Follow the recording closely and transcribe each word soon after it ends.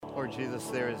Lord Jesus,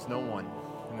 there is no one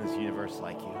in this universe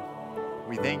like you.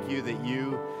 We thank you that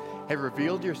you have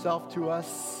revealed yourself to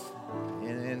us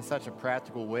in such a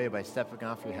practical way by stepping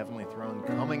off your heavenly throne,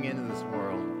 coming into this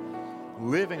world,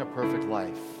 living a perfect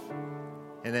life,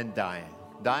 and then dying.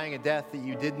 Dying a death that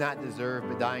you did not deserve,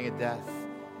 but dying a death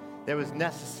that was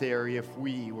necessary if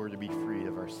we were to be freed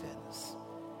of our sins.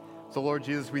 So, Lord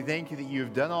Jesus, we thank you that you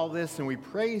have done all this, and we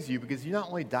praise you because you not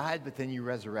only died, but then you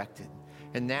resurrected.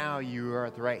 And now you are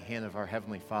at the right hand of our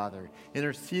Heavenly Father,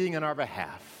 interceding on our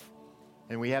behalf.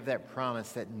 And we have that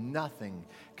promise that nothing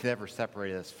can ever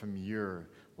separate us from your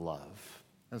love.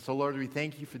 And so, Lord, we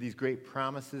thank you for these great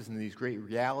promises and these great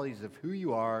realities of who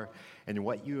you are and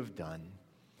what you have done.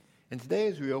 And today,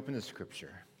 as we open the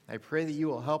Scripture, I pray that you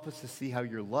will help us to see how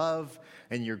your love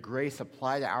and your grace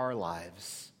apply to our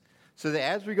lives, so that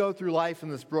as we go through life in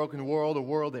this broken world, a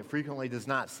world that frequently does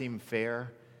not seem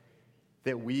fair,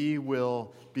 that we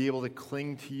will be able to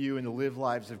cling to you and to live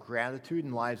lives of gratitude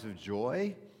and lives of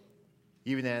joy,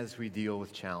 even as we deal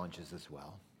with challenges as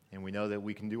well. And we know that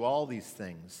we can do all these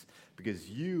things because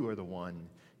you are the one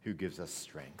who gives us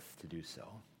strength to do so.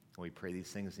 And we pray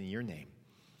these things in your name.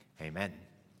 Amen.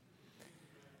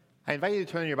 I invite you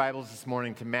to turn your Bibles this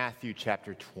morning to Matthew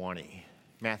chapter 20.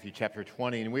 Matthew chapter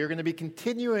 20. And we are going to be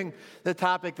continuing the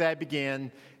topic that I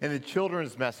began in the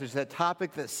children's message, that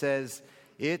topic that says,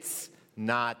 it's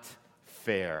not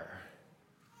fair.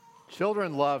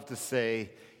 Children love to say,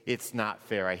 it's not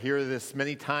fair. I hear this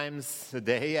many times a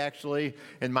day, actually,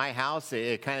 in my house.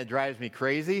 It kind of drives me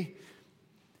crazy.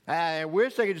 I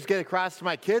wish I could just get across to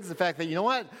my kids the fact that, you know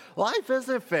what? Life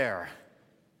isn't fair.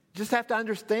 You just have to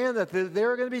understand that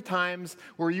there are going to be times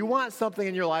where you want something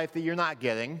in your life that you're not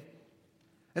getting.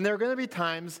 And there are going to be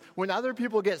times when other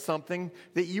people get something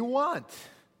that you want.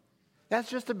 That's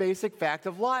just a basic fact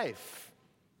of life.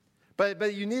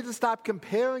 But you need to stop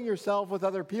comparing yourself with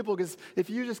other people, because if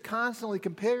you just constantly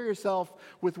compare yourself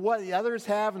with what the others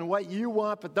have and what you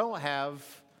want but don't have,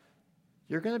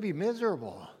 you're going to be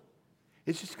miserable.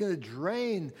 It's just going to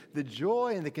drain the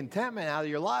joy and the contentment out of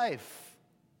your life.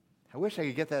 I wish I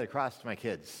could get that across to my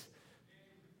kids.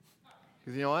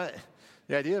 Because you know what?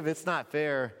 The idea of it's not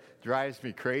fair drives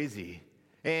me crazy.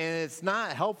 And it's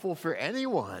not helpful for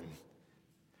anyone.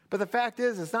 But the fact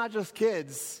is, it's not just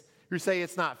kids who say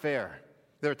it's not fair.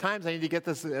 There are times I need to get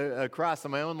this across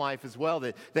in my own life as well,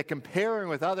 that comparing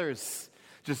with others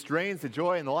just drains the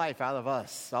joy and the life out of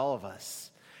us, all of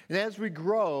us. And as we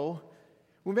grow,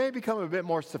 we may become a bit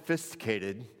more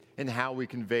sophisticated in how we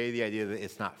convey the idea that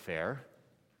it's not fair.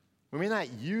 We may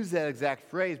not use that exact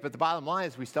phrase, but the bottom line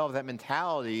is we still have that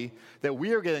mentality that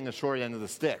we are getting the short end of the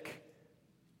stick.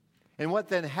 And what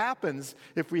then happens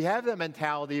if we have that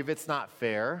mentality of it's not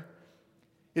fair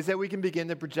is that we can begin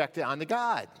to project it onto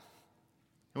God.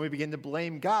 And we begin to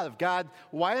blame God. Of God,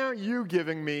 why aren't you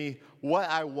giving me what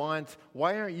I want?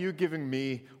 Why aren't you giving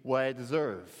me what I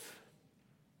deserve?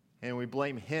 And we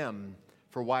blame him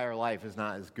for why our life is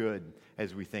not as good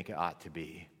as we think it ought to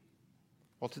be.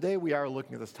 Well, today we are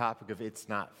looking at this topic of it's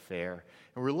not fair.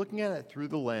 And we're looking at it through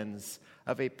the lens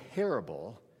of a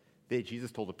parable that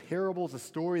Jesus told. A parable is a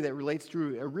story that relates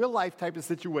to a real life type of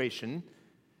situation.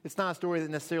 It's not a story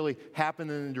that necessarily happened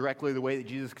in directly the way that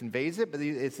Jesus conveys it, but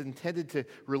it's intended to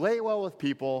relate well with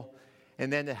people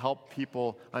and then to help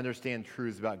people understand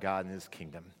truths about God and his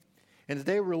kingdom. And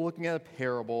today we're looking at a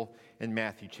parable in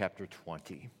Matthew chapter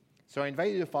 20. So I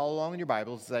invite you to follow along in your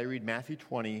Bibles as I read Matthew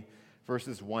 20,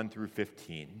 verses 1 through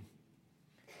 15.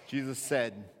 Jesus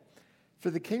said, "For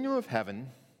the kingdom of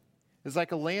heaven is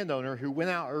like a landowner who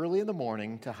went out early in the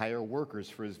morning to hire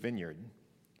workers for his vineyard.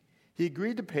 He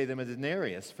agreed to pay them a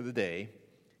denarius for the day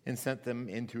and sent them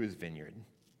into his vineyard.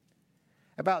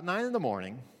 About 9 in the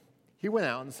morning, he went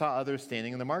out and saw others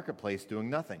standing in the marketplace doing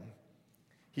nothing.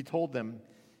 He told them,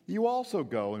 'You also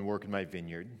go and work in my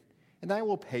vineyard, and I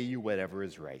will pay you whatever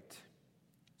is right.'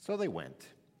 So they went.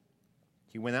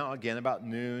 He went out again about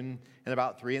noon and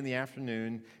about 3 in the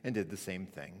afternoon and did the same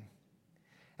thing.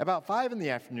 About 5 in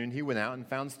the afternoon, he went out and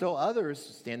found still others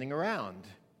standing around.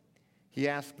 He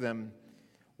asked them,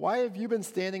 'Why have you been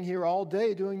standing here all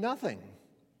day doing nothing?'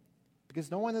 'Because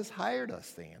no one has hired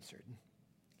us,' they answered.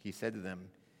 He said to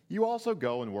them, 'You also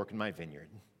go and work in my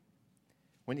vineyard.'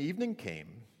 When evening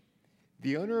came,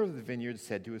 the owner of the vineyard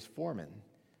said to his foreman,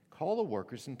 'Call the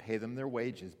workers and pay them their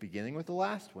wages, beginning with the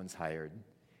last ones hired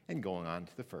and going on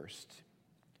to the first.'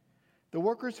 The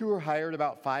workers who were hired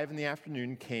about 5 in the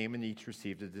afternoon came and each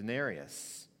received a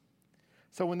denarius.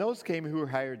 So when those came who were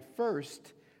hired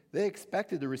first, they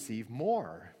expected to receive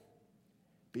more.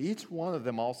 But each one of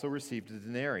them also received a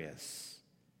denarius.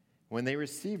 When they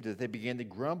received it, they began to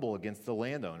grumble against the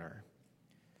landowner.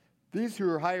 These who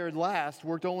were hired last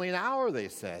worked only an hour, they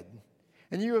said,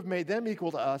 and you have made them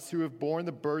equal to us who have borne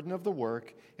the burden of the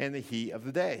work and the heat of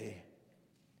the day.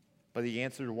 But he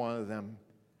answered one of them,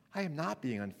 I am not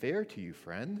being unfair to you,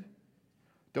 friend.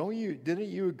 Didn't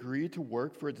you agree to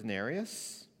work for a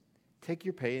denarius? Take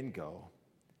your pay and go.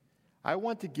 I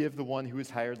want to give the one who was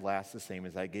hired last the same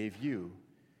as I gave you.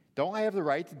 Don't I have the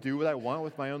right to do what I want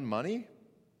with my own money?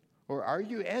 Or are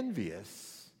you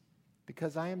envious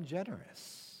because I am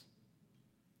generous?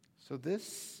 So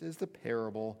this is the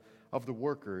parable of the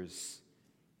workers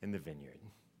in the vineyard.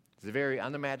 It's a very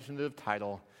unimaginative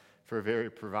title for a very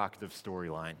provocative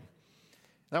storyline.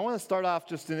 And I want to start off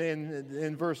just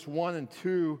in verse 1 and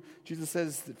 2. Jesus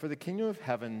says, for the kingdom of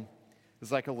heaven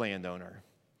is like a landowner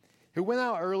who went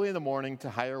out early in the morning to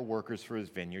hire workers for his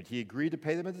vineyard. He agreed to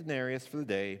pay them a denarius for the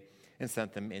day and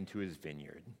sent them into his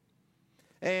vineyard.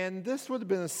 And this would have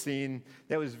been a scene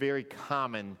that was very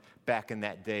common back in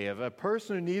that day of a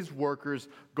person who needs workers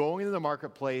going into the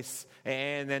marketplace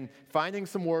and then finding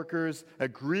some workers,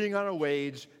 agreeing on a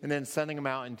wage, and then sending them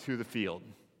out into the field.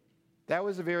 That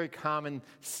was a very common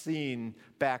scene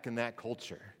back in that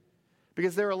culture.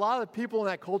 Because there were a lot of people in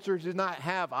that culture who did not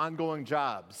have ongoing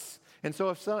jobs. And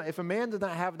so if a man did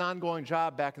not have an ongoing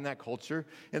job back in that culture,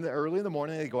 early in the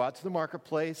morning, they'd go out to the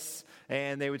marketplace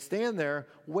and they would stand there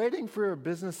waiting for a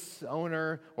business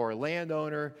owner or a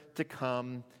landowner to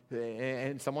come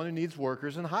and someone who needs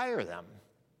workers and hire them.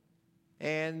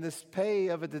 And this pay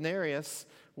of a denarius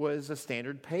was a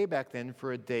standard pay back then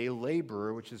for a day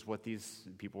laborer, which is what these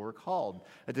people were called.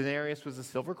 A denarius was a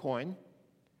silver coin.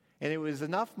 And it was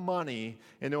enough money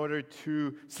in order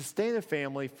to sustain a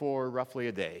family for roughly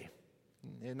a day.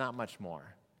 And not much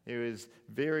more. It was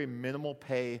very minimal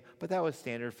pay, but that was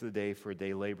standard for the day for a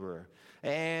day laborer.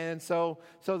 And so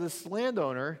this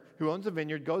landowner who owns a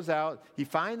vineyard goes out, he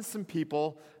finds some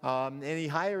people, and he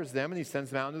hires them, and he sends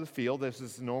them out into the field. This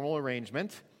is a normal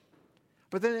arrangement.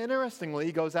 But then interestingly,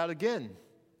 he goes out again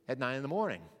at 9 in the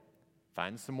morning,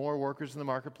 finds some more workers in the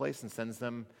marketplace, and sends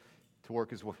them to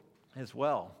work as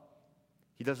well.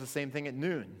 He does the same thing at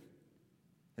noon,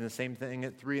 and the same thing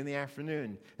at 3 in the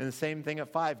afternoon, and the same thing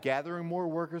at 5, gathering more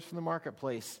workers from the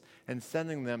marketplace and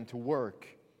sending them to work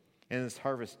in this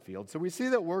harvest field. So we see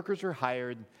that workers are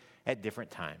hired at different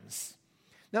times.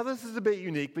 Now, this is a bit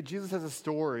unique, but Jesus has a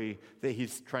story that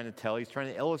he's trying to tell. He's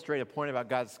trying to illustrate a point about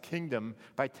God's kingdom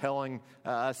by telling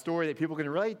a story that people can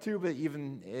relate to, but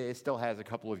even it still has a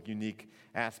couple of unique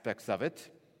aspects of it.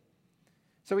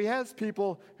 So he has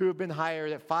people who have been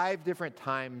hired at 5 different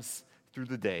times through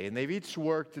the day, and they've each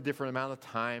worked a different amount of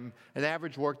time. An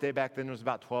average workday back then was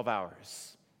about 12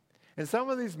 hours. And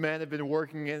some of these men have been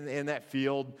working in that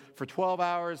field for 12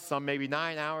 hours, some maybe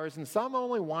 9 hours, and some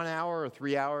only 1 hour or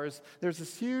 3 hours. There's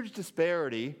this huge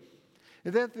disparity.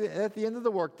 And then at the end of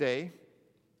the workday,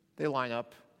 they line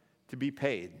up to be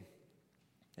paid.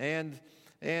 And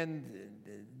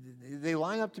they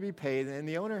line up to be paid, and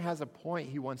the owner has a point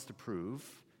he wants to prove.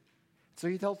 So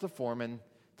he tells the foreman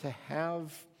to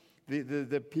have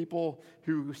the people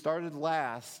who started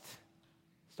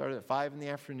at 5 in the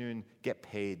afternoon, get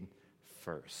paid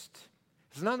first.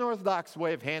 It's not an orthodox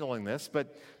way of handling this,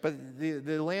 but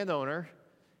the landowner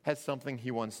has something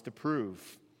he wants to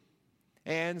prove.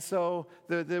 And so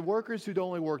the workers who'd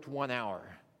only worked 1 hour,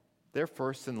 they're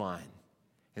first in line,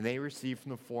 and they receive from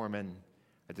the foreman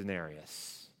a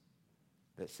denarius,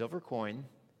 that silver coin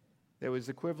that was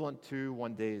equivalent to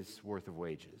 1 day's worth of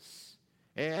wages.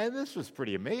 And this was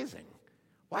pretty amazing.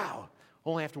 Wow,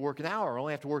 only have to work an hour,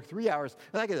 only have to work 3 hours,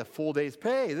 and I get a full day's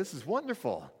pay. This is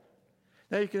wonderful.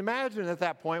 Now you can imagine at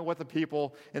that point what the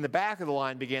people in the back of the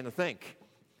line began to think.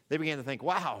 They began to think,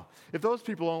 wow, if those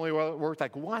people only worked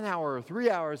like 1 hour or 3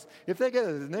 hours, if they get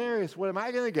a denarius, what am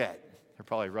I going to get? They're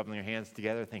probably rubbing their hands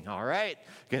together thinking, all right,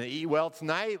 going to eat well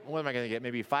tonight. What am I going to get?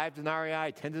 Maybe 5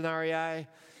 denarii, 10 denarii?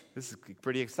 This is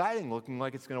pretty exciting, looking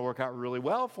like it's going to work out really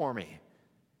well for me.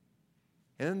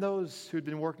 And then those who'd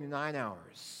been working 9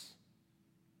 hours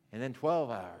and then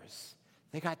 12 hours,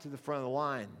 they got to the front of the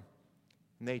line,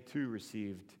 and they too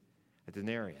received a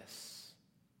denarius.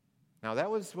 Now, that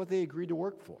was what they agreed to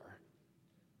work for.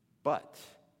 But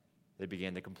they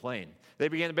began to complain. They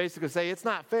began to basically say, it's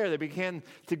not fair. They began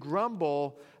to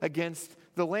grumble against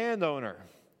the landowner.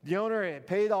 The owner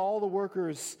paid all the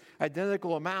workers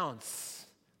identical amounts,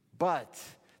 but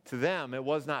to them, it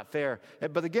was not fair.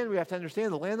 But again, we have to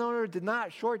understand the landowner did not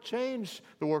shortchange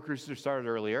the workers who started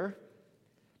earlier.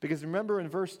 Because remember in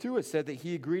verse 2, it said that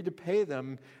he agreed to pay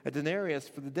them a denarius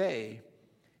for the day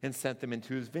and sent them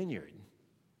into his vineyard.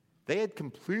 They had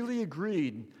completely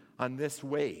agreed on this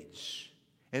wage.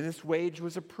 And this wage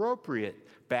was appropriate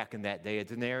back in that day, a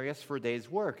denarius for a day's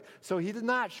work. So he did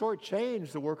not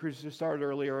shortchange the workers who started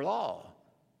earlier at all.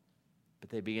 But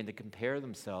they began to compare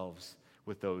themselves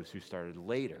with those who started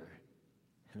later.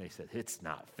 And they said, it's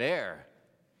not fair.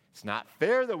 It's not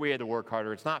fair that we had to work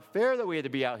harder. It's not fair that we had to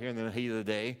be out here in the heat of the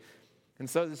day. And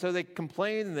so they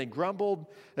complained and they grumbled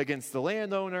against the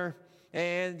landowner.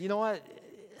 And you know what?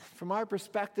 From our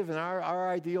perspective and our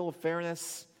ideal of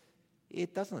fairness,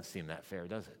 it doesn't seem that fair,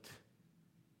 does it?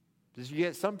 Because you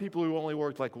get some people who only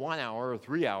worked like 1 hour or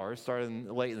 3 hours, starting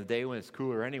late in the day when it's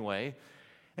cooler anyway,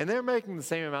 and they're making the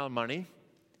same amount of money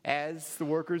as the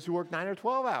workers who work 9 or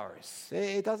 12 hours.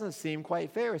 It doesn't seem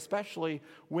quite fair, especially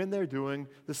when they're doing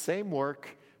the same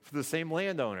work for the same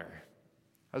landowner.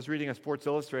 I was reading a Sports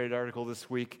Illustrated article this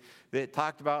week that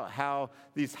talked about how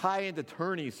these high-end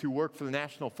attorneys who work for the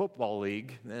National Football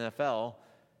League, the NFL,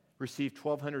 receive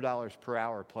 $1,200 per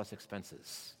hour plus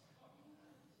expenses.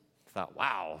 I thought,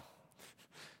 wow,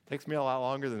 takes me a lot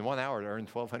longer than 1 hour to earn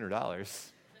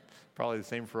 $1,200. Probably the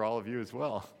same for all of you as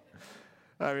well.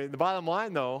 I mean, the bottom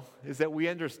line, though, is that we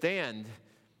understand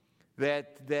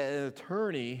that an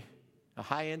attorney, a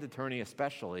high-end attorney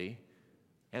especially,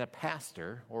 and a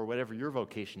pastor, or whatever your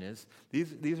vocation is,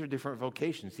 these are different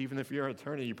vocations. Even if you're an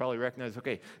attorney, you probably recognize,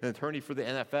 okay, an attorney for the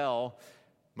NFL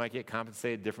might get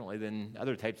compensated differently than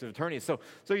other types of attorneys. So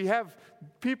you have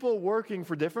people working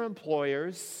for different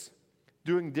employers,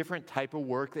 doing different type of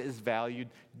work that is valued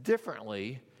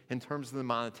differently in terms of the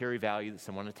monetary value that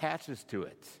someone attaches to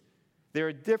it. There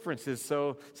are differences,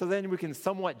 so then we can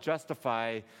somewhat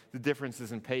justify the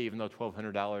differences in pay, even though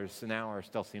 $1,200 an hour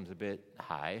still seems a bit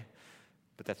high.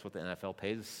 But that's what the NFL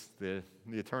pays the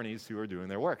attorneys who are doing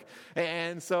their work.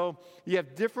 And so you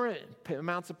have different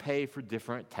amounts of pay for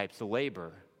different types of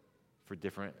labor, for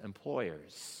different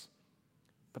employers.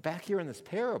 But back here in this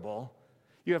parable,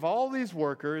 you have all these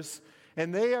workers,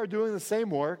 and they are doing the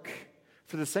same work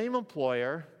for the same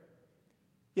employer,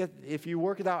 yet if you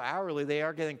work it out hourly, they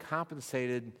are getting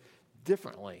compensated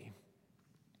differently.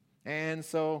 And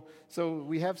so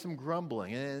we have some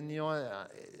grumbling. And, you know,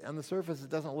 on the surface, it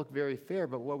doesn't look very fair.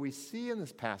 But what we see in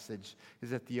this passage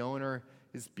is that the owner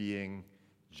is being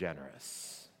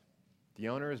generous. The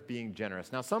owner is being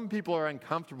generous. Now, some people are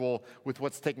uncomfortable with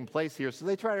what's taking place here, so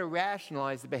they try to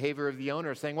rationalize the behavior of the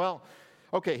owner, saying, well,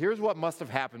 okay, here's what must have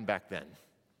happened back then.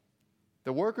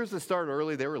 The workers that started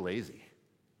early, they were lazy.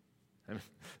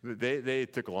 They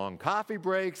took long coffee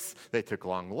breaks. They took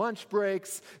long lunch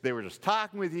breaks. They were just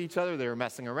talking with each other. They were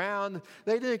messing around.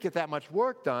 They didn't get that much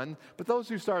work done, but those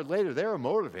who started later, they were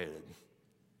motivated.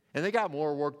 And they got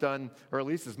more work done, or at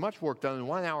least as much work done in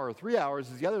 1 hour or 3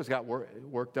 hours as the others got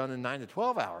work done in 9 to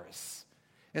 12 hours.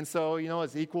 And so, you know,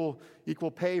 it's equal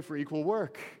pay for equal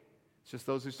work. It's just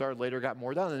those who started later got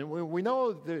more done. And we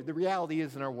know the reality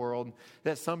is in our world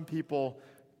that some people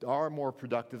are more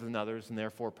productive than others and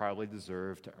therefore probably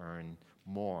deserve to earn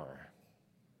more.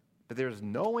 But there's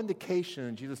no indication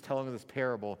in Jesus telling this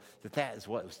parable that that is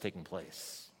what was taking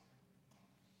place.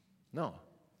 No.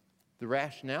 The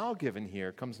rationale given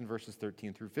here comes in verses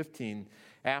 13 through 15.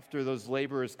 After those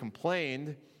laborers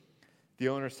complained, the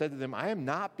owner said to them, I am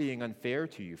not being unfair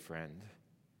to you, friend.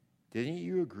 Didn't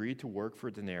you agree to work for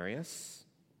a denarius?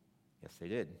 Yes, they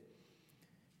did.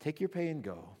 Take your pay and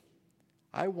go.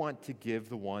 I want to give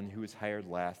the one who was hired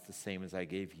last the same as I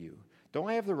gave you. Don't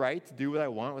I have the right to do what I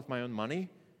want with my own money?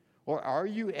 Or are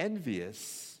you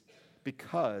envious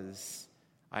because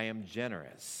I am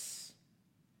generous?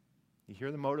 You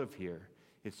hear the motive here.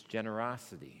 It's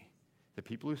generosity. The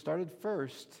people who started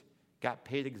first got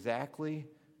paid exactly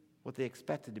what they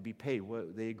expected to be paid,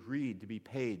 what they agreed to be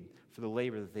paid for the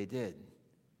labor that they did.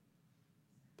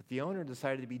 But the owner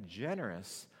decided to be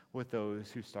generous with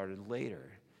those who started later.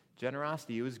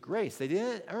 Generosity, it was grace. They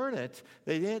didn't earn it.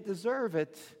 They didn't deserve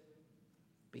it.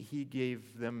 But he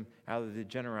gave them out of the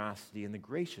generosity and the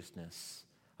graciousness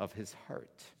of his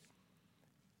heart.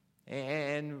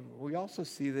 And we also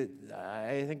see that,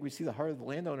 I think we see the heart of the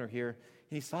landowner here,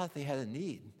 and he saw that they had a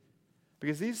need.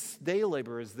 Because these day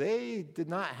laborers, they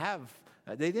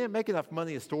didn't make enough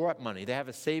money to store up money, to have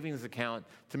a savings account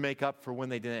to make up for when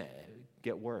they didn't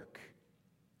get work.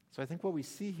 So I think what we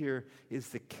see here is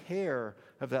the care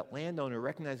of that landowner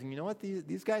recognizing, you know what,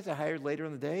 these guys are hired later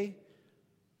in the day.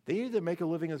 They need to make a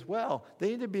living as well. They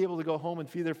need to be able to go home and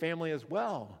feed their family as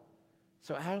well.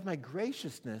 So out of my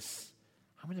graciousness,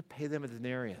 I'm going to pay them a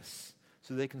denarius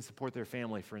so they can support their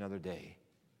family for another day.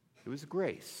 It was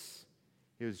grace.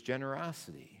 It was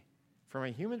generosity. From a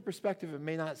human perspective, it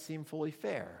may not seem fully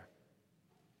fair.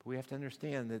 But we have to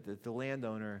understand that the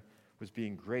landowner was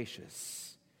being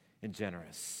gracious. and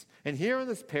generous. And here in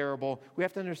this parable, we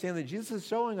have to understand that Jesus is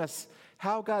showing us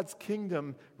how God's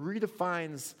kingdom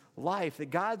redefines life, that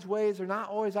God's ways are not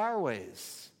always our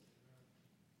ways.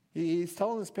 He's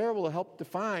telling this parable to help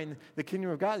define the kingdom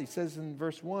of God. He says in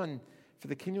verse 1, for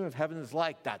the kingdom of heaven is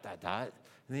like ... And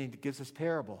then he gives this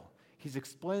parable. He's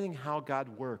explaining how God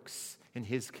works in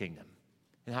his kingdom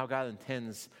and how God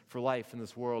intends for life in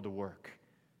this world to work.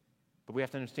 But we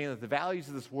have to understand that the values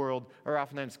of this world are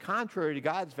oftentimes contrary to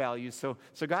God's values. So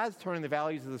God's turning the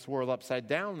values of this world upside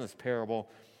down in this parable.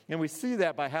 And we see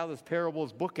that by how this parable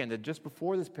is bookended. Just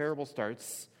before this parable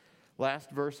starts,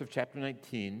 last verse of chapter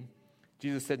 19,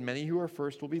 Jesus said, many who are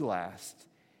first will be last,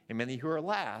 and many who are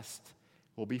last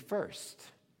will be first.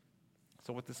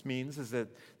 So what this means is that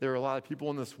there are a lot of people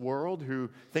in this world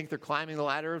who think they're climbing the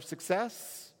ladder of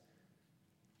success,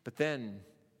 but then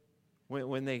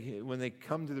when they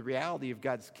come to the reality of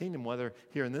God's kingdom, whether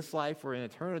here in this life or in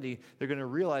eternity, they're going to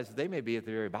realize that they may be at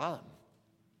the very bottom.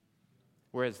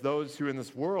 Whereas those who in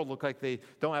this world look like they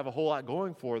don't have a whole lot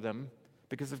going for them,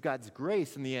 because of God's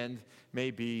grace, in the end,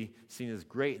 may be seen as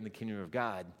great in the kingdom of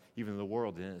God, even though the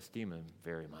world didn't esteem him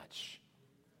very much.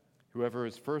 Whoever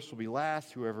is first will be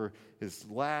last. Whoever is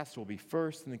last will be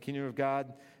first in the kingdom of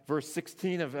God. Verse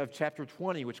 16 of chapter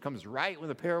 20, which comes right when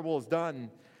the parable is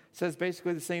done, says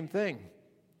basically the same thing.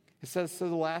 It says, so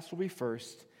the last will be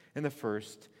first, and the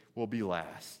first will be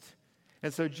last.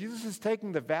 And so Jesus is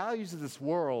taking the values of this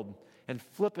world and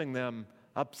flipping them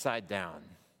upside down.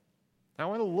 Now, I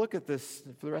want to look at this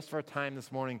for the rest of our time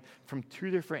this morning from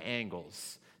two different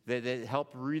angles that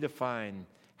help redefine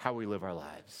how we live our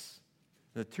lives.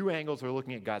 The two angles are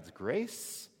looking at God's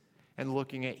grace and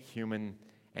looking at human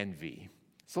envy.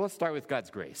 So let's start with God's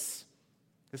grace.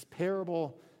 This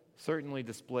parable certainly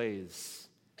displays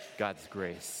God's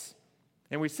grace.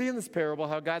 And we see in this parable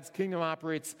how God's kingdom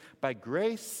operates by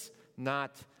grace,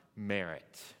 not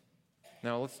merit.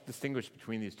 Now, let's distinguish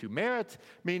between these two. Merit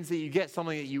means that you get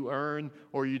something that you earn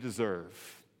or you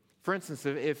deserve. For instance,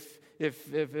 if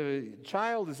a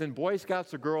child is in Boy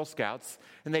Scouts or Girl Scouts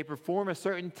and they perform a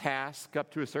certain task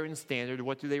up to a certain standard,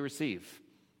 what do they receive?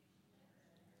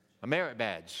 A merit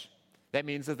badge. That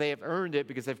means that they have earned it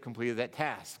because they've completed that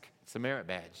task. It's a merit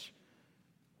badge.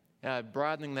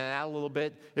 Broadening that out a little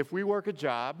bit, if we work a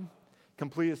job,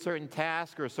 complete a certain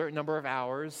task or a certain number of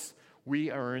hours, we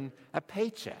earn a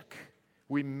paycheck.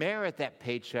 We merit that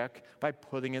paycheck by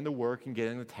putting in the work and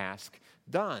getting the task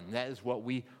done. That is what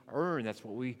we earn. That's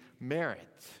what we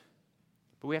merit.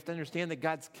 But we have to understand that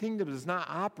God's kingdom does not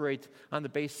operate on the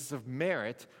basis of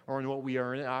merit or on what we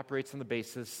earn. It operates on the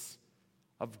basis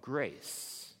of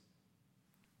grace.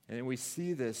 And we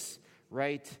see this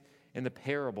right in the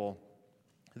parable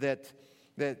that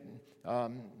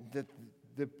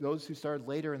those who started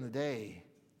later in the day,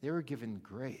 they were given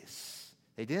grace.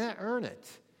 They didn't earn it,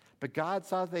 but God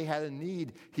saw that they had a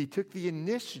need. He took the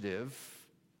initiative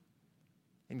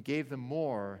and gave them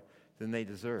more than they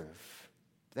deserve.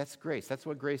 That's grace. That's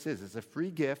what grace is. It's a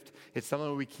free gift. It's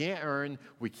something we can't earn.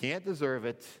 We can't deserve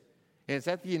it. And it's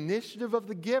at the initiative of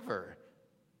the giver.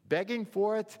 Begging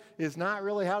for it is not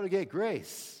really how to get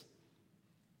grace.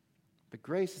 But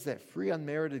grace is that free,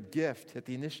 unmerited gift at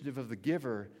the initiative of the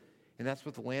giver. And that's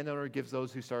what the landowner gives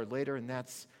those who started later, and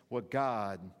that's what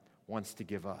God wants to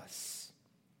give us.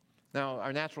 Now,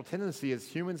 our natural tendency as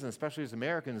humans, and especially as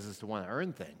Americans, is to want to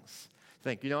earn things.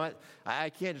 Think, you know what? I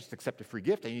can't just accept a free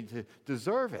gift. I need to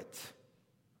deserve it.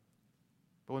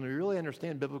 But when we really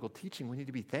understand biblical teaching, we need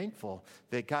to be thankful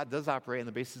that God does operate on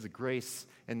the basis of grace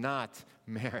and not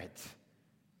merit.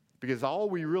 Because all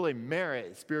we really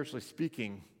merit, spiritually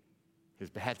speaking, is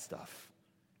bad stuff.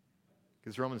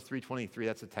 Because Romans 3:23,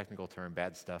 that's a technical term,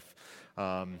 bad stuff,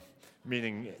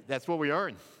 meaning that's what we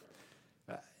earn.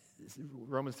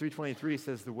 Romans 3:23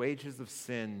 says the wages of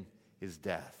sin is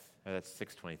death. That's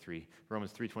 6:23.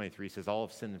 Romans 3:23 says all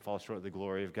of sin and fall short of the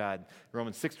glory of God.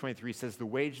 Romans 6:23 says the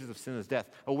wages of sin is death.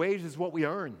 A wage is what we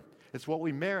earn. It's what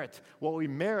we merit. What we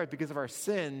merit because of our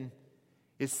sin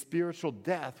is spiritual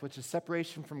death, which is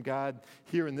separation from God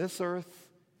here in this earth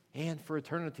and for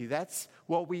eternity. That's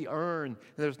what we earn. And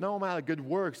there's no amount of good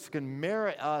works that can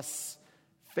merit us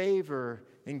favor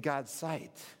in God's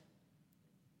sight.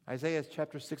 Isaiah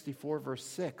chapter 64, verse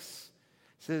 6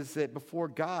 says that before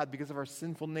God, because of our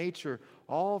sinful nature,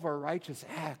 all of our righteous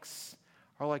acts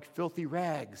are like filthy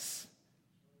rags.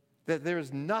 That there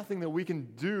is nothing that we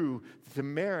can do to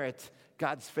merit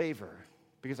God's favor,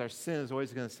 because our sin is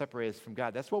always going to separate us from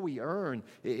God. That's what we earn,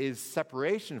 is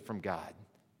separation from God.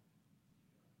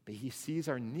 But he sees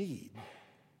our need,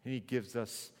 and he gives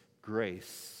us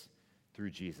grace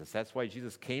through Jesus. That's why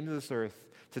Jesus came to this earth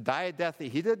to die a death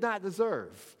that he did not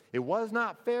deserve. It was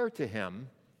not fair to him,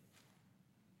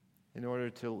 in order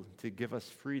to give us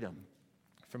freedom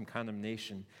from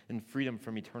condemnation and freedom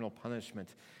from eternal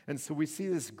punishment. And so we see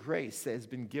this grace that has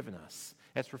been given us.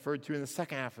 That's referred to in the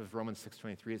second half of Romans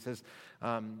 6:23. It says,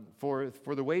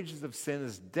 for the wages of sin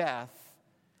is death,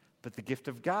 but the gift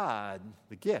of God,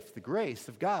 the grace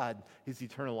of God, is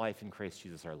eternal life in Christ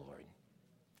Jesus our Lord.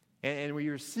 And we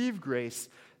receive grace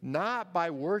not by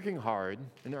working hard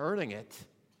and earning it,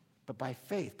 but by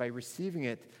faith, by receiving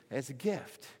it as a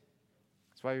gift.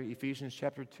 That's why Ephesians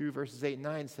chapter 2, verses 8 and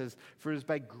 9 says, "For it is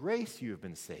by grace you have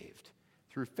been saved,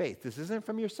 through faith. This isn't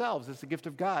from yourselves, it's a gift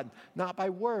of God, not by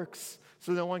works,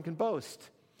 so no one can boast."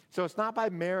 So it's not by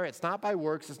merit, it's not by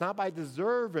works, it's not by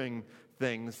deserving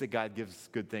things that God gives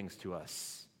good things to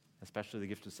us, especially the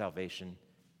gift of salvation.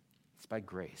 It's by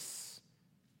grace.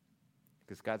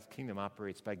 Because God's kingdom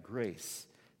operates by grace,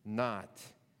 not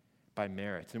by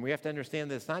merit. And we have to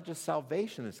understand that it's not just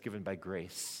salvation that's given by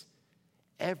grace.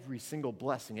 Every single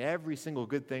blessing, every single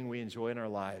good thing we enjoy in our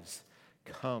lives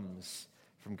comes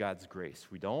from God's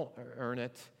grace. We don't earn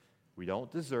it. We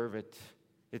don't deserve it.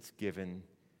 It's given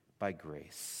by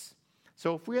grace.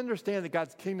 So if we understand that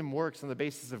God's kingdom works on the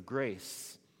basis of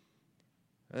grace,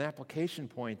 an application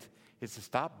point is to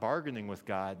stop bargaining with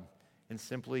God and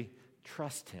simply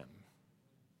trust him.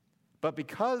 But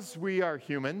because we are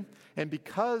human, and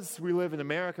because we live in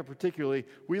America particularly,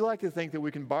 we like to think that we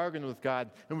can bargain with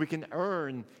God and we can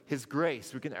earn his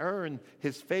grace, we can earn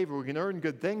his favor, we can earn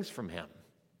good things from him.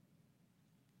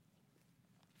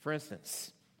 For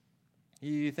instance,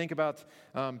 you think about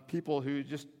people who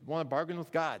just want to bargain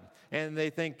with God, and they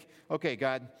think, okay,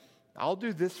 God, I'll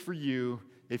do this for you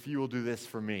if you will do this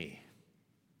for me.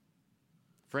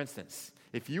 For instance,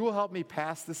 if you will help me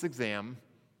pass this exam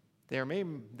that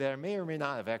I may or may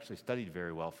not have actually studied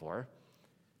very well for,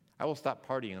 I will stop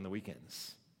partying on the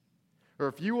weekends. Or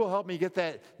if you will help me get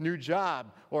that new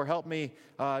job or help me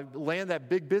land that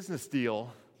big business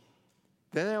deal,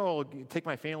 then I will take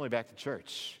my family back to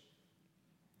church.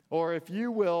 Or if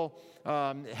you will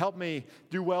help me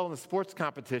do well in the sports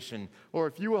competition, or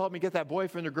if you will help me get that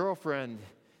boyfriend or girlfriend,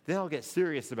 then I'll get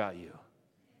serious about you.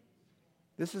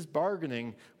 This is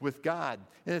bargaining with God.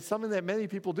 And it's something that many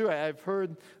people do. I've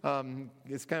heard,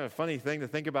 it's kind of a funny thing to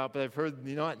think about, but I've heard,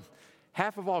 you know what,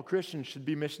 half of all Christians should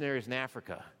be missionaries in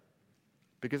Africa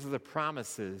because of the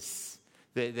promises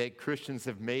that Christians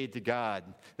have made to God.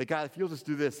 That God, if you'll just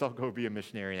do this, I'll go be a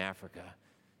missionary in Africa.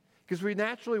 Because we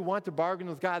naturally want to bargain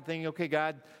with God, thinking, okay,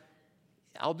 God,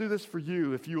 I'll do this for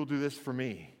you if you will do this for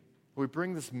me. We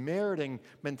bring this meriting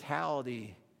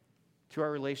mentality to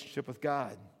our relationship with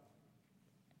God.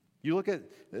 You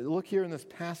look here in this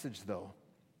passage, though,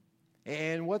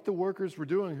 and what the workers were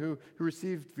doing who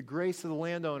received the grace of the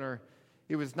landowner,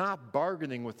 it was not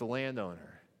bargaining with the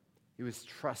landowner. It was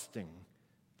trusting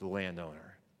the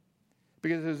landowner.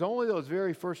 Because it was only those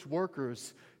very first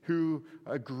workers who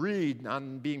agreed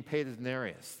on being paid a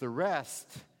denarius. The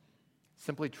rest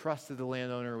simply trusted the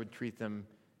landowner would treat them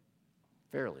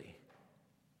fairly.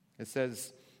 It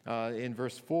says in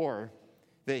verse 4,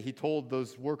 that he told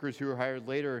those workers who were hired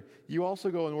later, "You also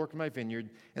go and work in my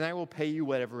vineyard, and I will pay you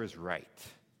whatever is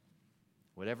right."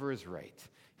 Whatever is right.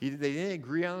 They didn't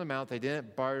agree on an amount. They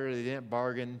didn't barter. They didn't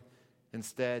bargain.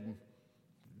 Instead,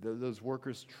 those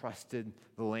workers trusted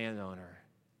the landowner.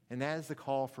 And that is the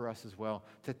call for us as well,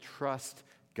 to trust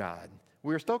God.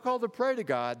 We are still called to pray to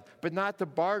God, but not to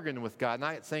bargain with God.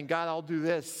 Not saying, God, I'll do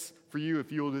this for you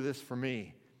if you will do this for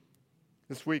me.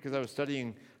 This week, as I was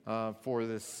studying for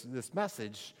this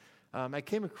message, I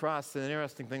came across an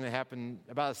interesting thing that happened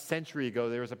about a century ago.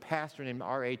 There was a pastor named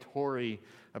R.A. Torrey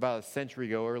about a century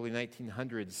ago, early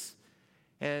 1900s,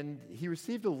 and he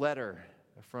received a letter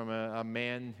from a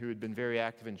man who had been very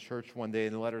active in church one day,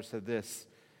 and the letter said this: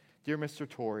 "Dear Mr.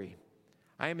 Torrey,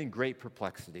 I am in great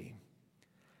perplexity.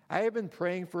 I have been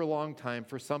praying for a long time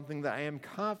for something that I am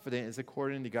confident is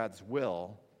according to God's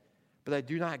will, but I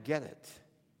do not get it.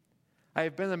 I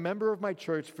have been a member of my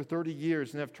church for 30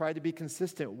 years and have tried to be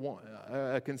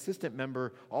a consistent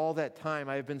member all that time.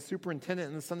 I have been superintendent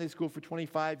in the Sunday school for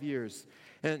 25 years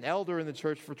and an elder in the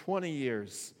church for 20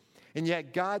 years. And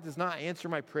yet God does not answer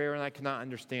my prayer and I cannot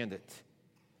understand it.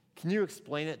 Can you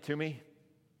explain it to me?"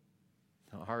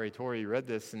 R.A. Torrey read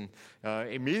this and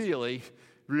immediately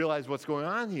realized what's going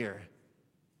on here.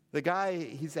 The guy,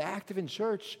 he's active in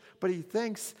church, but he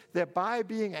thinks that by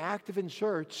being active in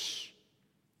church,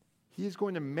 he's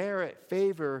going to merit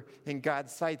favor in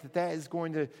God's sight, that is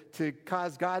going to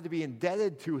cause God to be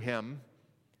indebted to him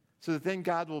So that then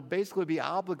God will basically be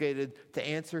obligated to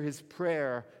answer his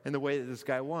prayer in the way that this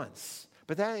guy wants.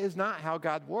 But that is not how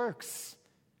God works.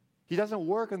 He doesn't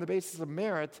work on the basis of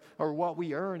merit or what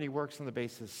we earn. He works on the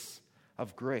basis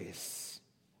of grace.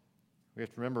 We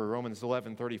have to remember Romans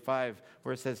 11:35,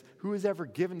 where it says, "Who has ever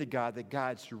given to God that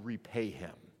God should repay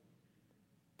him?"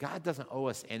 God doesn't owe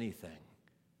us anything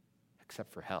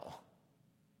except for hell.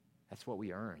 That's what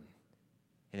we earn.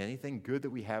 And anything good that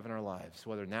we have in our lives,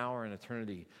 whether now or in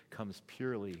eternity, comes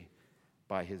purely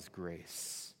by his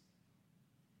grace.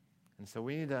 And so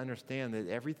we need to understand that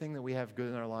everything that we have good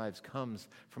in our lives comes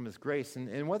from his grace.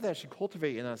 And what that should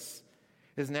cultivate in us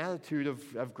is an attitude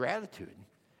of gratitude.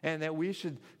 And that we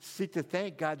should seek to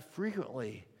thank God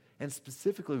frequently and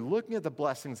specifically looking at the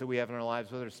blessings that we have in our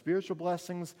lives, whether spiritual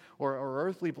blessings or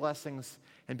earthly blessings,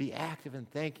 and be active in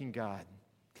thanking God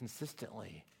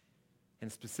consistently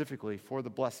and specifically for the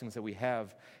blessings that we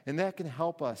have. And that can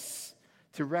help us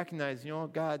to recognize,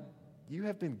 God, you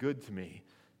have been good to me.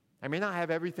 I may not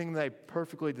have everything that I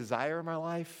perfectly desire in my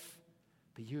life,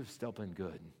 but you have still been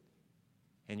good.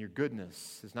 And your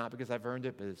goodness is not because I've earned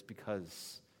it, but it's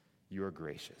because you are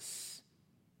gracious.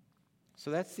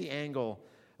 So that's the angle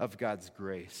of God's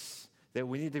grace, that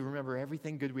we need to remember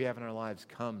everything good we have in our lives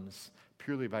comes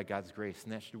purely by God's grace,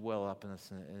 and that should well up in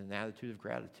us in an attitude of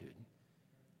gratitude.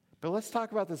 But let's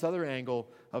talk about this other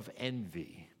angle of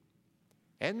envy.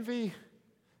 Envy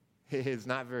is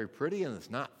not very pretty, and it's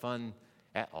not fun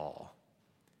at all.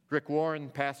 Rick Warren,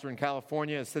 pastor in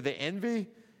California, said that envy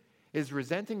is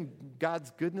resenting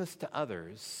God's goodness to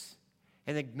others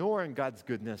and ignoring God's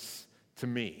goodness to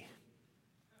me.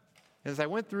 As I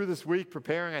went through this week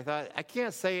preparing, I thought, I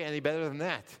can't say it any better than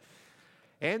that.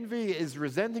 Envy is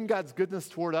resenting God's goodness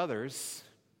toward others,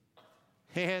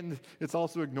 and it's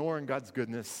also ignoring God's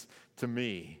goodness to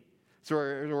me. So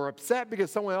we're upset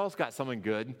because someone else got something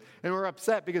good, and we're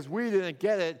upset because we didn't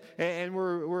get it, and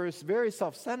we're very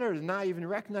self-centered and not even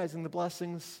recognizing the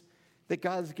blessings that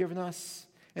God has given us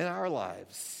in our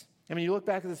lives. I mean, you look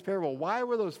back at this parable, why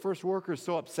were those first workers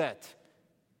so upset?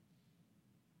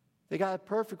 They got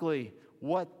perfectly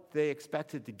what they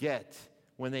expected to get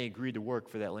when they agreed to work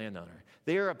for that landowner.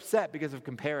 They were upset because of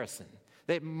comparison.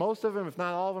 Most of them, if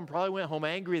not all of them, probably went home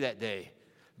angry that day,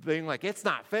 being like, it's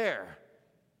not fair.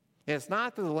 And it's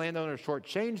not that the landowner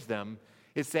shortchanged them,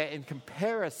 it's that in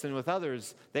comparison with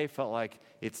others, they felt like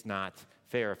it's not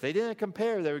fair. If they didn't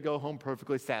compare, they would go home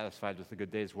perfectly satisfied with a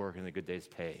good day's work and a good day's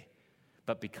pay.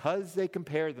 But because they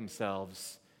compared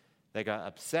themselves, they got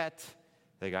upset,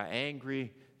 they got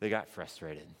angry, they got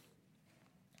frustrated.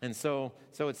 And so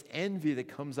it's envy that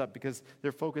comes up because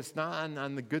they're focused not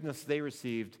on the goodness they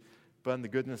received, but on the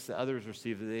goodness that others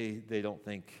received that they don't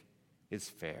think is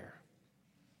fair.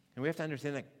 And we have to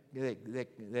understand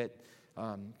that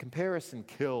comparison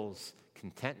kills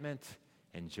contentment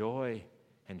and joy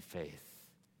and faith.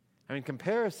 I mean,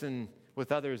 comparison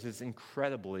with others is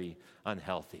incredibly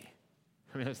unhealthy.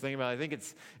 I mean, I was thinking about it. I think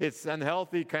it's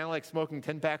unhealthy, kind of like smoking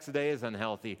 10 packs a day is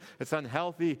unhealthy. It's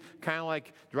unhealthy, kind of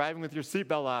like driving with your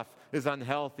seatbelt off is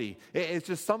unhealthy. It's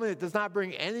just something that does not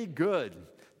bring any good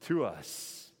to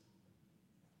us.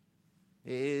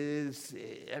 If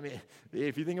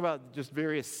you think about just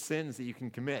various sins that you can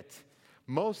commit,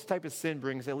 most type of sin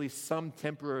brings at least some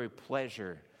temporary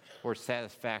pleasure or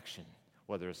satisfaction,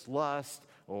 whether it's lust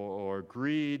or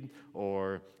greed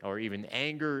or even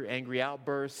angry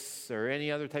outbursts or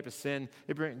any other type of sin.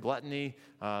 It brings gluttony,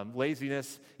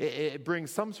 laziness. It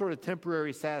brings some sort of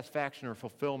temporary satisfaction or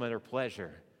fulfillment or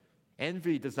pleasure.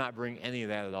 Envy does not bring any of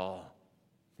that at all.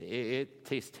 It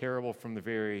tastes terrible from the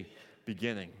very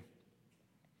beginning.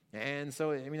 And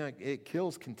so, it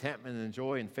kills contentment and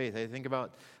joy and faith. I think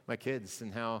about my kids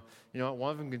and how,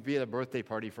 one of them could be at a birthday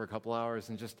party for a couple hours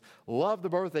and just love the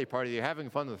birthday party. They're having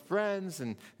fun with friends,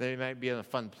 and they might be in a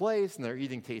fun place, and they're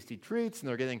eating tasty treats, and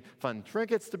they're getting fun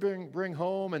trinkets to bring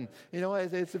home, and,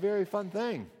 it's a very fun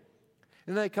thing.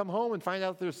 And then they come home and find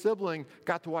out their sibling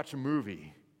got to watch a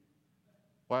movie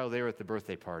while they were at the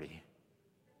birthday party.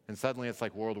 And suddenly it's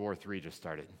like World War III just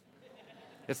started.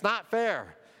 It's not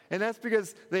fair. And that's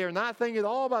because they are not thinking at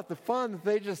all about the fun that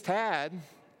they just had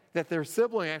that their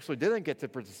sibling actually didn't get to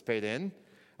participate in.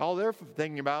 All they're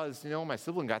thinking about is, my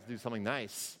sibling got to do something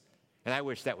nice, and I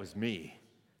wish that was me.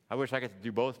 I wish I got to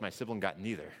do both. My sibling got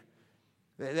neither.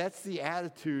 That's the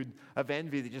attitude of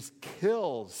envy that just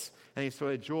kills any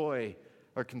sort of joy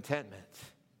or contentment.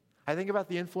 I think about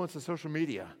the influence of social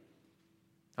media.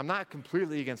 I'm not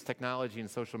completely against technology and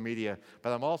social media,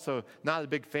 but I'm also not a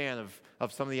big fan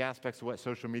of some of the aspects of what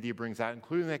social media brings out,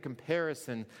 including that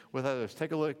comparison with others.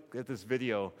 Take a look at this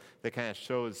video that kind of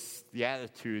shows the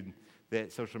attitude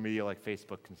that social media like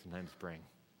Facebook can sometimes bring.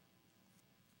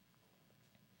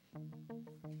 Good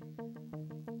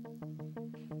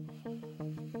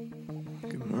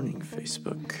morning,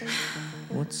 Facebook.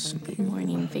 What's Good new?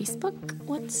 morning, Facebook.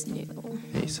 What's new?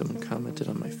 Hey, someone commented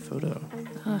on my photo.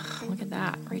 Ugh, look at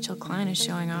that. Rachel Klein is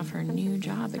showing off her new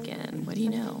job again. What do you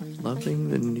know?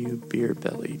 Loving the new beer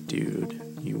belly, dude.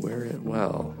 You wear it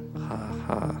well. Ha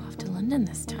ha. Off to London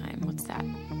this time. What's that?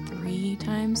 3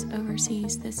 times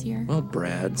overseas this year? Well,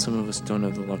 Brad, some of us don't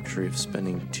have the luxury of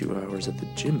spending 2 hours at the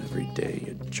gym every day,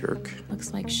 you jerk.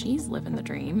 Looks like she's living the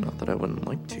dream. Not that I wouldn't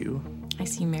like to. I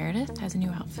see Meredith has a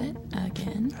new outfit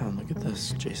again. Oh, look at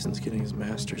this. Jason's getting his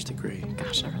master's degree.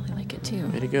 Gosh, I really like it too.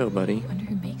 Way to go, buddy. Wonder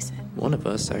who makes it. One of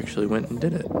us actually went and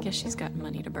did it. Guess she's got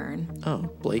money to burn. Oh,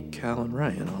 Blake, Cal, and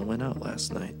Ryan all went out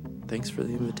last night. Thanks for the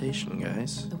invitation,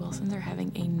 guys. The Wilsons are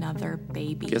having another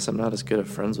baby. Guess I'm not as good of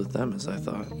friends with them as I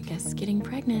thought. I guess getting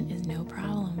pregnant is no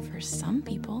problem for some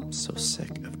people. I'm so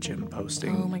sick of Jim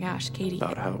posting Oh my gosh, Katie.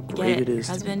 about how I great get it is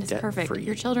Your husband to is be perfect. debt-free.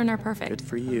 Your children are perfect. Good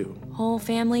for you. Whole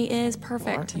family is Aren't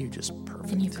perfect. you just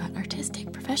perfect? And you've got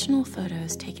artistic, professional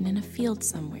photos taken in a field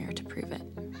somewhere to prove it.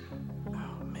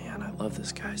 Oh man, I love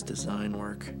this guy's design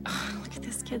work. Look at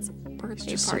this kid's It's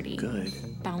birthday just party. so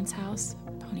good. Bounce house,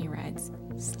 pony rides,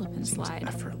 slip and Seems slide.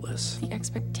 effortless. The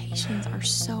expectations are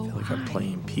so I feel like high. I'm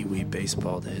playing Pee Wee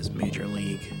baseball to his major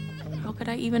league. How could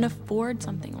I even afford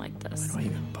something like this? Why do I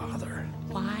even bother?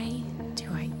 Why do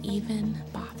I even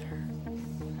bother?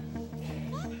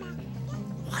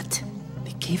 What?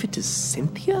 They gave it to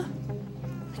Cynthia?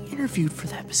 I interviewed for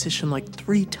that position like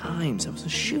 3 times. I was a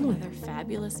shoo-in. Another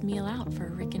fabulous meal out for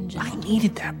Rick and Jill. I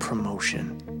needed that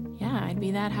promotion. Yeah, I'd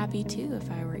be that happy too if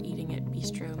I were eating at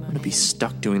Bistro I'm gonna Monet. be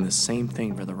stuck doing the same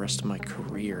thing for the rest of my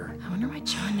career. I wonder why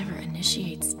John never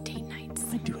initiates date nights.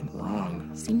 What am I doing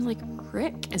wrong? Seems like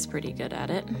Rick is pretty good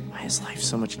at it. Why is life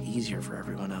so much easier for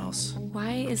everyone else?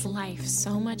 Why is life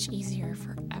so much easier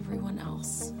for everyone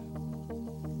else?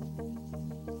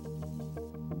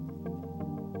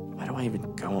 Why do I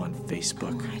even go on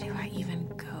Facebook? Why do I even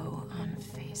go on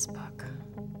Facebook?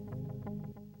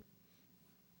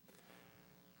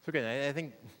 So again, I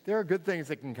think there are good things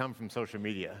that can come from social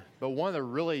media, but one of the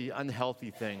really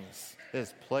unhealthy things that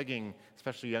is plaguing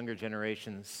especially younger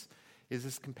generations is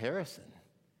this comparison,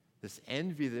 this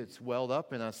envy that's welled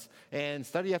up in us. And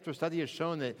study after study has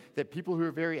shown that people who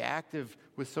are very active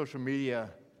with social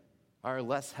media are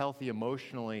less healthy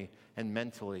emotionally and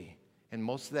mentally. And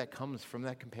most of that comes from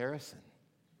that comparison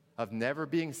of never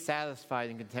being satisfied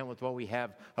and content with what we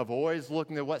have, of always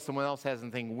looking at what someone else has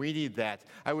and thinking, we need that.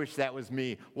 I wish that was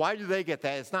me. Why do they get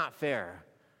that? It's not fair.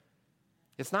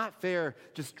 It's not fair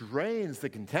just drains the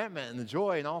contentment and the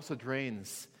joy and also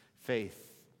drains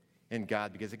faith in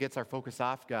God because it gets our focus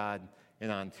off God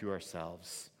and onto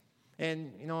ourselves.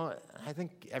 And, you know, I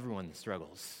think everyone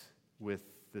struggles with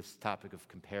this topic of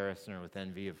comparison or with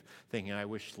envy, of thinking, I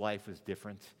wish life was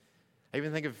different. I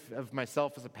even think of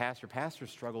myself as a pastor.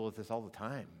 Pastors struggle with this all the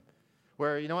time.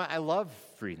 Where, you know what, I love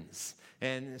Friedens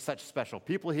and such special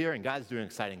people here, and God's doing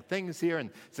exciting things here, and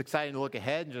it's exciting to look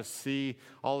ahead and just see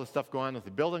all the stuff going on with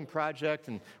the building project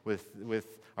and with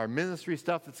our ministry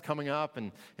stuff that's coming up,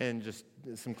 and just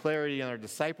some clarity on our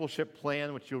discipleship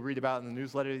plan, which you'll read about in the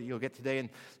newsletter that you'll get today. And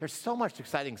there's so much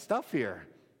exciting stuff here.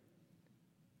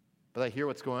 But I hear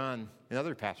what's going on in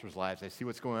other pastors' lives. I see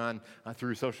what's going on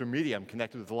through social media. I'm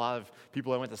connected with a lot of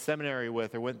people I went to seminary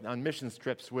with or went on missions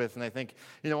trips with, and I think,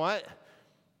 you know what?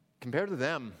 Compared to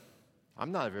them,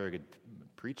 I'm not a very good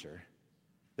preacher.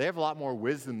 They have a lot more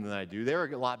wisdom than I do. They're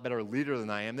a lot better leader than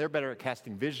I am. They're better at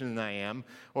casting vision than I am.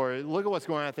 Or look at what's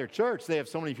going on at their church. They have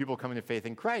so many people coming to faith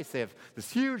in Christ. They have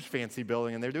this huge fancy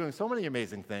building, and they're doing so many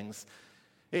amazing things.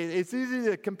 It's easy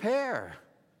to compare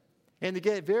and to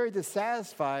get very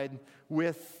dissatisfied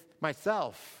with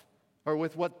myself or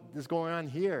with what is going on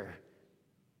here.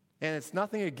 And it's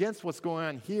nothing against what's going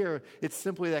on here. It's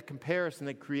simply that comparison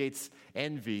that creates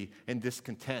envy and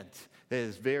discontent that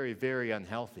is very, very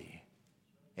unhealthy.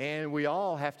 And we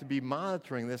all have to be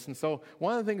monitoring this. And so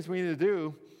one of the things we need to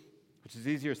do, which is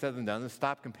easier said than done, is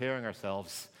stop comparing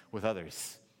ourselves with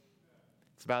others.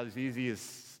 It's about as easy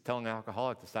as telling an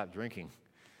alcoholic to stop drinking.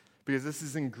 Because this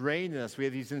is ingrained in us. We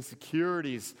have these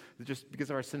insecurities just because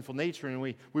of our sinful nature, and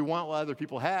we want what other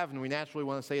people have, and we naturally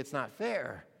want to say it's not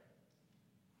fair.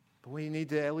 But we need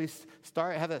to at least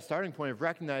have that starting point of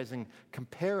recognizing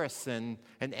comparison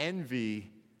and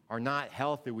envy are not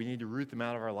healthy. We need to root them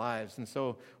out of our lives. And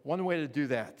so one way to do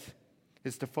that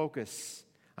is to focus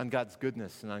on God's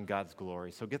goodness and on God's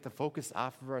glory. So get the focus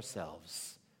off of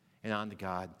ourselves and onto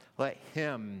God. Let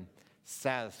Him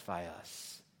satisfy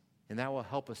us. And that will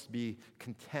help us be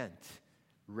content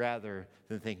rather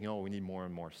than thinking, oh, we need more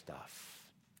and more stuff.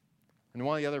 And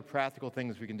one of the other practical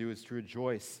things we can do is to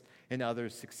rejoice in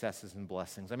others' successes and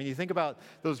blessings. I mean, you think about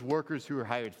those workers who were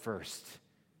hired first.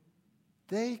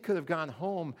 They could have gone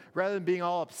home, rather than being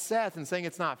all upset and saying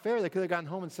it's not fair, they could have gone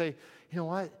home and say, you know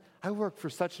what? I work for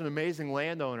such an amazing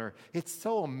landowner. It's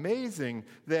so amazing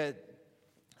that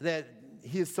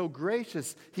he is so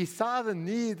gracious. He saw the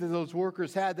need that those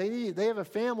workers had. They have a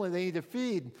family they need to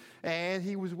feed. And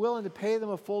he was willing to pay them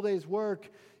a full day's work,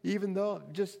 even though,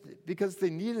 just because they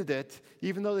needed it,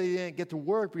 even though they didn't get to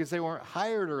work because they weren't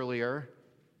hired earlier,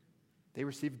 they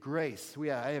received grace.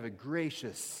 I have a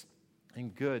gracious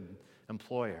and good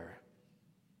employer.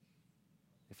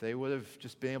 If they would have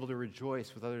just been able to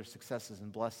rejoice with other successes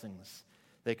and blessings,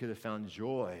 they could have found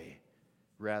joy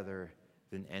rather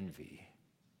than envy.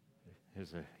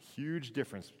 There's a huge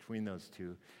difference between those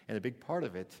two, and a big part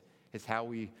of it is how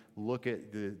we look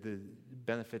at the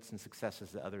benefits and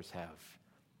successes that others have.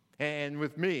 And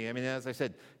with me, I mean, as I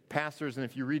said, pastors, and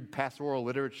if you read pastoral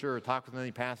literature or talk with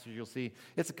many pastors, you'll see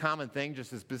it's a common thing,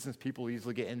 just as business people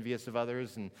easily get envious of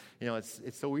others, and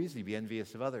it's so easy to be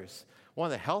envious of others. One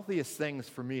of the healthiest things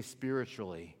for me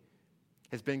spiritually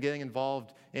has been getting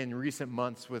involved in recent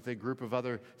months with a group of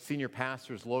other senior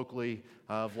pastors locally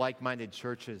of like-minded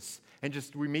churches. And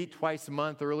just we meet twice a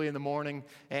month early in the morning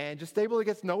and just able to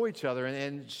get to know each other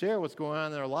and share what's going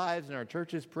on in our lives and our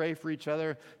churches, pray for each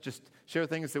other, just share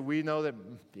things that we know that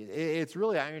it's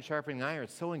really iron sharpening iron.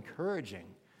 It's so encouraging,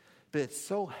 but it's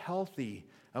so healthy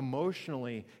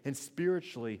emotionally and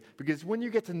spiritually, because when you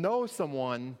get to know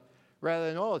someone,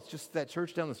 rather than, it's just that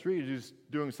church down the street who's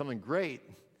doing something great,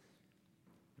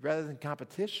 rather than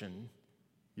competition,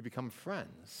 you become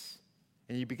friends.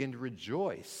 And you begin to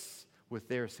rejoice with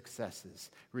their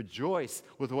successes. Rejoice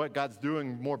with what God's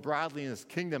doing more broadly in His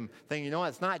kingdom, thinking,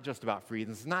 it's not just about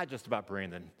Frieden, it's not just about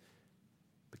Brandon,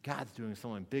 but God's doing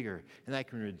something bigger, and I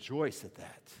can rejoice at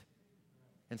that.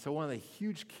 And so one of the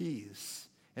huge keys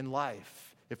in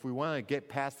life, if we want to get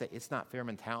past that it's not fair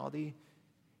mentality,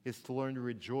 is to learn to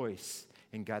rejoice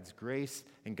in God's grace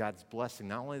and God's blessing,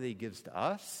 not only that He gives to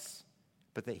us,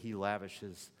 but that He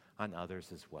lavishes on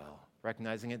others as well.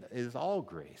 Recognizing it is all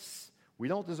grace. We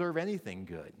don't deserve anything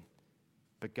good,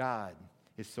 but God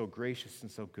is so gracious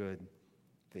and so good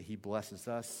that He blesses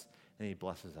us and He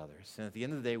blesses others. And at the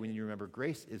end of the day, we need to remember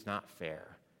grace is not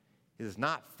fair. It is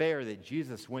not fair that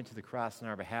Jesus went to the cross on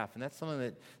our behalf, and that's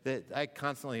something that I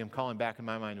constantly am calling back in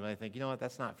my mind when I think,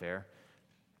 that's not fair.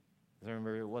 Because I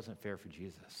remember it wasn't fair for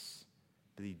Jesus,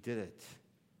 but He did it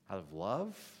out of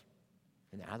love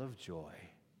and out of joy.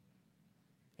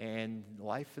 And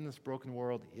life in this broken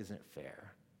world isn't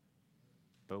fair.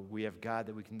 But we have God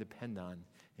that we can depend on,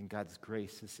 and God's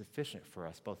grace is sufficient for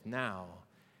us, both now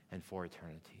and for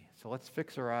eternity. So let's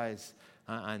fix our eyes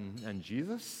on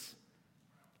Jesus,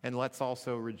 and let's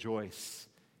also rejoice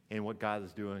in what God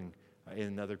is doing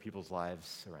in other people's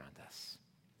lives around us.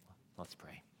 Let's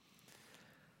pray.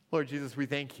 Lord Jesus, we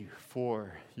thank You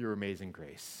for Your amazing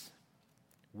grace.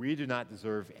 We do not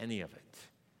deserve any of it.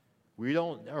 We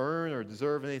don't earn or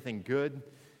deserve anything good.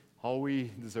 All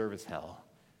we deserve is hell.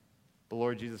 But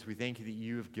Lord Jesus, we thank You that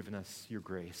You have given us Your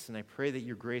grace. And I pray that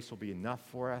Your grace will be enough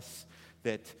for us,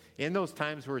 that in those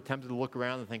times we're tempted to look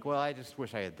around and think, I just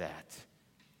wish I had that.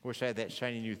 I wish I had that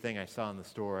shiny new thing I saw in the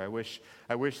store. I wish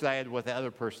that I had what the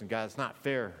other person got. It's not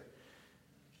fair.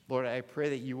 Lord, I pray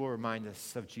that You will remind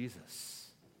us of Jesus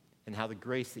and how the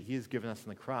grace that He has given us on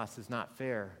the cross is not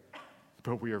fair,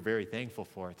 but we are very thankful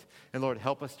for it. And Lord,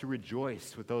 help us to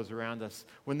rejoice with those around us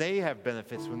when they have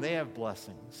benefits, when they have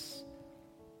blessings.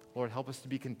 Lord, help us to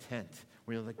be content.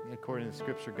 We know that according to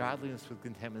Scripture, godliness with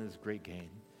contentment is great gain.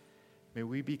 May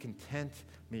we be content.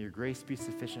 May Your grace be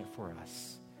sufficient for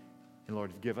us. And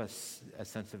Lord, give us a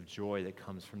sense of joy that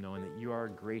comes from knowing that You are a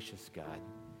gracious God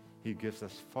who gives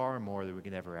us far more than we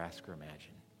can ever ask or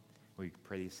imagine. We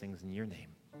pray these things in Your name.